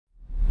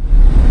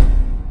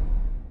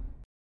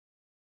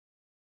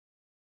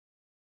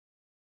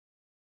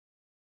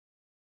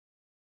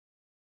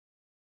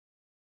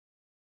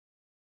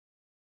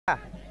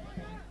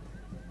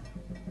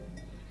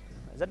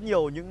rất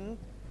nhiều những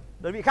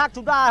đơn vị khác.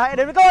 Chúng ta hãy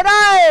đến với cơ hội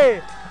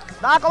đây.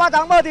 Đã có bàn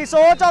thắng mở tỷ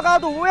số cho cao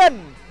thủ Phú Yên.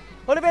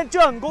 Huấn luyện viên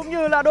trưởng cũng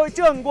như là đội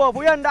trưởng của Phú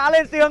Yên đã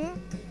lên tiếng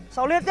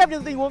sau liên tiếp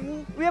những tình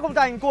huống uy hiếp không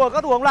thành của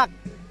các thủ Hồng Lạc.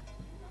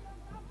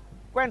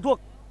 Quen thuộc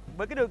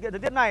với cái điều kiện thời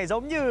tiết này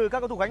giống như các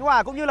cầu thủ Khánh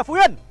Hòa cũng như là Phú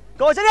Yên.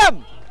 Cơ hội dứt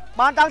điểm.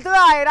 Bàn thắng thứ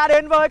hai đã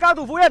đến với cao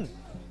thủ Phú Yên.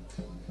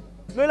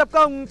 Người lập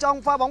công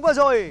trong pha bóng vừa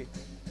rồi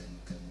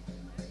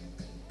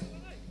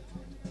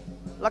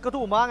là cầu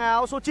thủ mang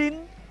áo số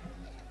 9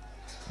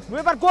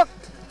 Nguyễn Văn Quốc.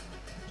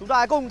 Chúng ta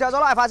hãy cùng theo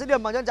dõi lại pha dứt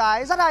điểm bằng chân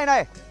trái rất hay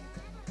này.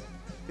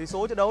 Tỷ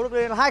số trận đấu được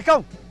lên là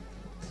 2-0.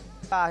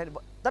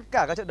 Tất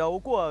cả các trận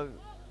đấu của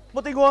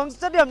một tình huống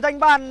dứt điểm thành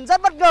bàn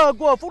rất bất ngờ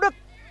của Phúc Đức.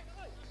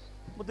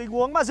 Một tình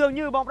huống mà dường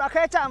như bóng đã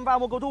khẽ chạm vào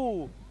một cầu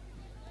thủ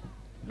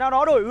nào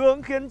đó đổi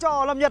hướng khiến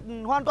cho Lâm Nhật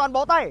hoàn toàn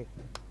bó tay.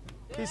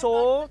 Tỷ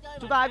số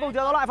chúng ta hãy cùng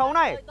theo dõi lại pha bóng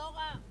này.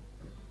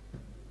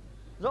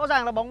 Rõ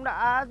ràng là bóng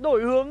đã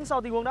đổi hướng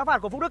sau tình huống đá phạt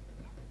của Phúc Đức.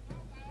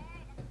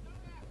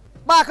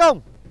 3-0.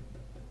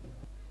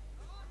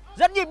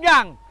 Rất nhịp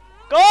nhàng.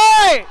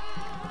 Coi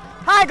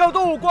hai cầu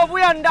thủ của Phú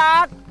Yên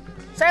đã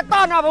sẽ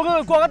toàn vào phòng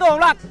ngự của các thủ Hồng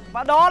Lạc.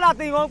 Và đó là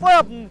tình huống phối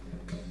hợp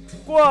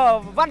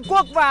của Văn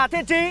Quốc và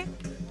Thiên Trí.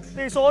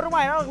 Tỷ số lúc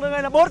này nó được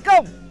lên là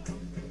 4-0.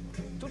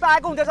 Chúng ta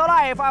hãy cùng theo dõi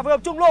lại pha phối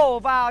hợp trung lộ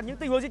và những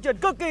tình huống di chuyển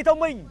cực kỳ thông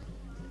minh.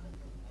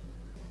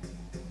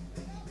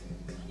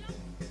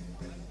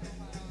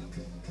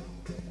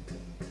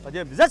 Và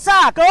điểm rất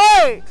xa, cơ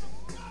hội.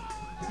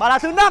 Bà là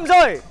thứ 5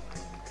 rồi.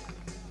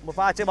 Một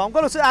pha chơi bóng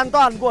có được sự an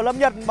toàn của Lâm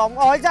Nhật, bóng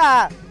ói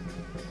ra.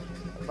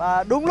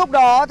 Và đúng lúc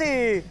đó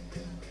thì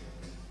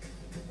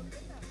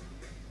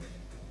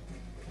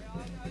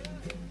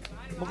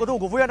một cầu thủ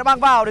của Phú Yên đã băng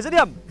vào để dứt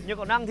điểm. Nhưng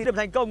còn năng thì điểm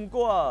thành công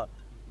của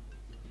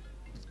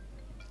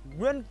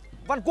Nguyễn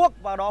Văn Quốc.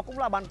 Và đó cũng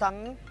là bàn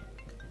thắng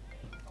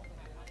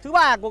thứ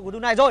 3 của cầu thủ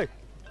này rồi.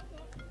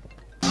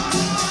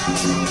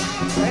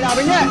 Đây là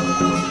Bình Nhẹ.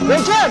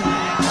 Đường chuyền.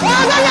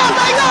 Và dứt điểm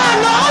thành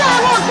công. Đó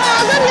là một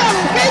pha dứt điểm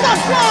kỹ thuật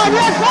của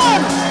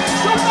Vietfootball.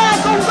 Chúng ta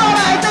cùng coi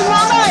lại tình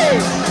huống này.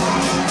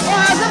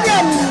 Và dứt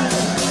điểm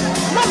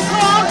rất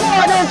khó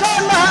của Đường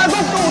Sơn và hạ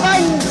gục thủ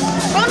thành.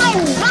 Có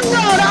đồng bất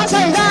ngờ đã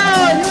xảy ra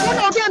ở những phút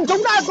đầu tiên.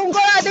 Chúng ta cùng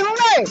coi lại tình huống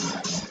này.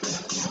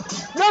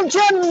 Đường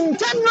chuyền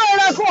trên người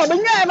là của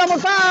Bình Nhẹ và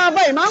một pha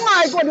vẩy má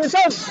ngoài của Đường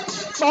Sơn.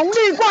 Bóng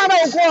đi qua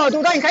đầu của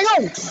thủ thành Khánh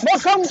Hùng.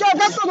 1-0 cho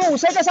các cầu thủ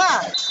CHC.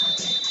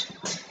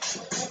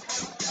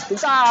 Chúng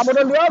ta một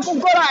lần nữa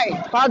cùng coi lại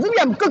và dứt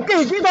điểm cực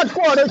kỳ kỹ thuật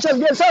của đội trưởng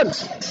Điền Sơn.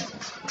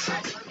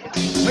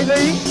 Minh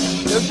Lý,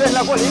 đường chuyền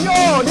là của Lý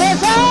Nhô, Điền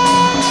Sơn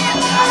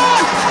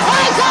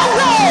 2-0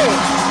 rồi.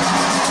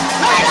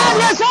 Đây là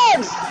Điền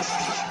Sơn.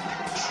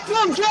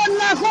 Đường chuyền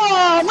là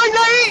của Minh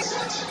Lý.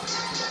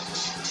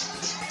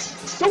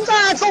 Chúng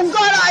ta cùng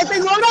coi lại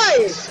tình huống này.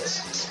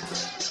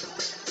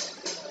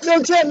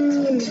 Đường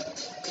chuyền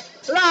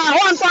là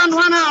hoàn toàn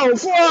hoàn hảo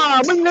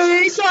của Minh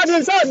Lý cho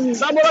Điền Sơn.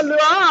 Và một lần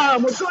nữa ở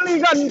một cự ly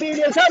gần thì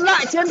Điền Sơn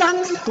lại chiến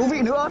thắng. Thú vị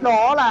nữa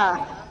đó là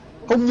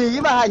Hùng Nhí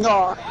và Hải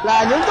Nhỏ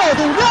là những cầu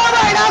thủ như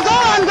vậy đã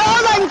có bàn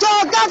gỡ dành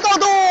cho các cầu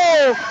thủ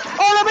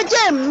Olympic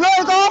Chìm.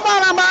 Người có pha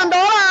làm bàn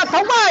đó là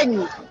Thống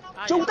Bành.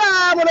 Chúng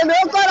ta một lần nữa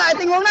coi lại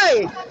tình huống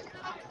này.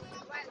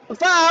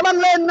 Pha bắn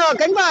lên ở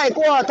cánh phải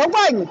của Thống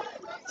Bành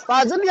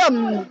và dứt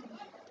điểm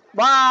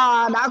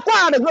và đã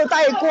qua được đôi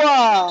tay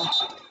của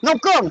Ngọc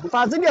Cường.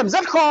 Và dứt điểm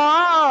rất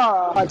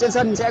khó. Ở trên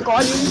sân sẽ có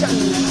những trận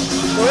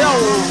đối đầu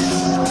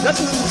rất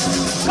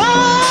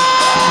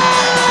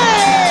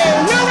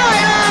như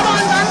vậy là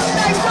bàn thắng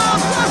dành cho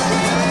Quốc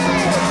Sĩ.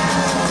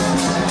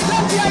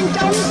 Rất nhanh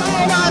chóng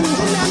sau bàn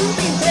rút ngắn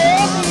tỷ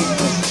số thì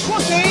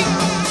Quốc Sĩ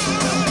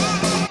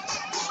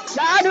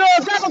đã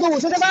đưa các cầu thủ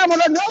CHC một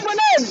lần nữa vươn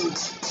lên.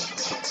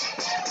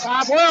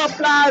 Và phối hợp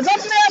là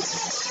rất nét.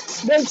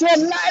 Đường chuyền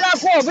lại là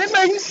của Viễn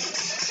Bình.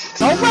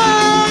 Thống Bành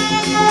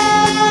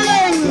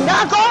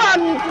đã có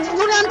bàn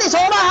rút ngắn tỷ số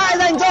 3-2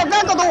 dành cho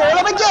các cầu thủ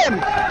là Bánh Chìm.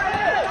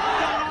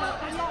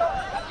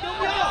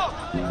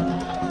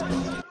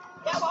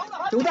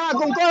 Chúng ta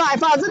cùng coi lại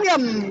pha dứt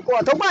điểm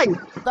của Thống Bành.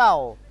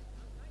 Tảo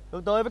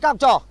hướng tới với các học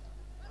trò.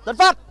 Tấn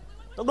phát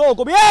tốc độ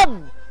của BM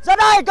rất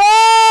hay, cơ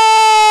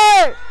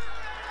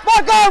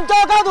 1-0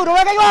 cho các thủ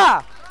đội Khánh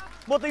Hòa.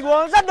 Một tình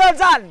huống rất đơn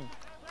giản,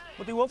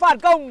 một tình huống phản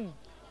công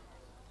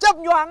chấp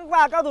nhoáng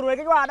và các thủ đội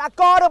Khánh Hòa đã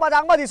có được bàn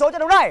thắng mở tỷ số trận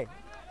đấu này.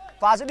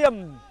 Và dứt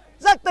điểm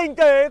rất tinh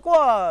tế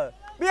của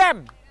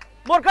BM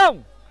 1-0.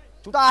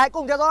 Chúng ta hãy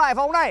cùng theo dõi lại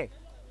pha bóng này.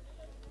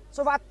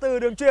 Xuất phát từ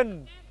đường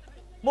chuyền,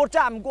 một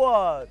chạm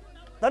của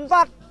Tấn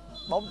Phát,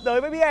 bóng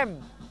tới với BM.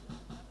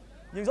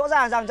 Nhưng rõ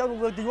ràng rằng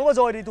trong tình huống vừa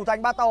rồi thì thủ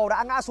thành Ba Tàu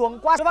đã ngã xuống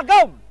qua số phản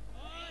công.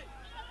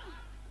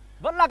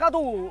 Vẫn là cao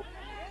thủ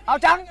áo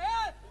trắng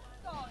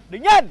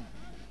Đính Nhân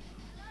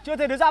chưa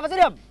thể đưa ra và dứt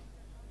điểm.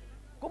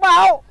 Cũng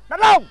Bảo đặt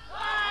lòng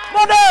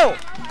 1-1.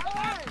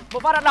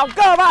 Một pha đặt đóng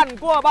cơ bản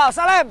của Bảo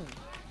Salem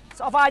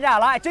sau pha nhả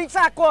lại chính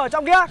xác của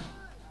trong kia.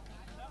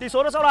 Tỷ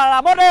số được sau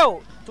là 1-1.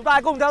 Chúng ta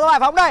hãy cùng theo dõi lại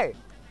pha bóng này.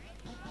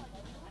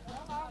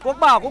 Quốc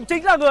Bảo cũng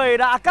chính là người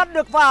đã cắt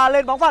được pha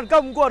lên bóng phản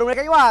công của đồng đội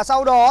Khánh Hòa.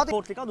 Sau đó thì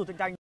một cái cao thủ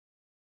thành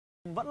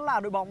vẫn là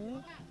đội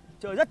bóng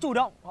chơi rất chủ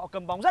động, họ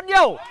cầm bóng rất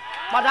nhiều.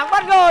 Bàn thắng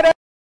bất ngờ đến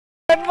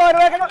với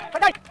đội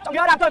Khánh Thành trong khi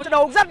đang chơi trận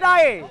đấu rất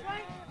hay.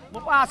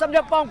 Một pha xâm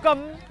nhập vòng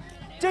cấm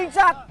chính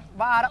xác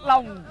và đặng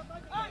lòng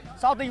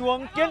sau tình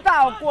huống kiến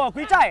tạo của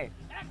Quý Chảy.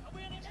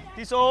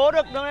 Tỷ số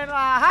được nâng lên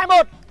là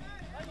 2-1.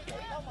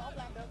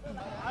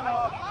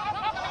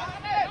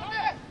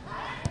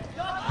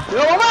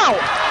 Đưa bóng vào.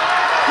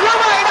 Như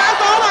vậy đã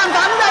có bàn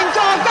thắng dành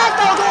cho các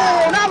cầu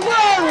thủ Nam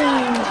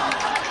Vương.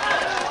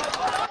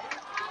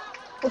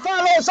 Một pha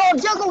lộn xộn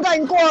trước khung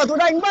thành của thủ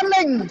thành Văn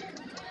Linh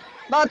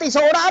và tỷ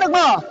số đã được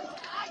mở.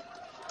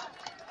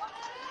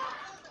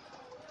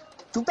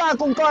 Chúng ta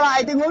cùng coi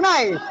lại tình huống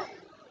này.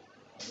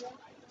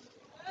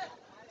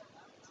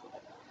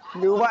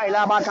 Như vậy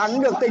là bàn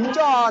thắng được tính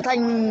cho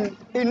thành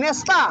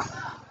Iniesta.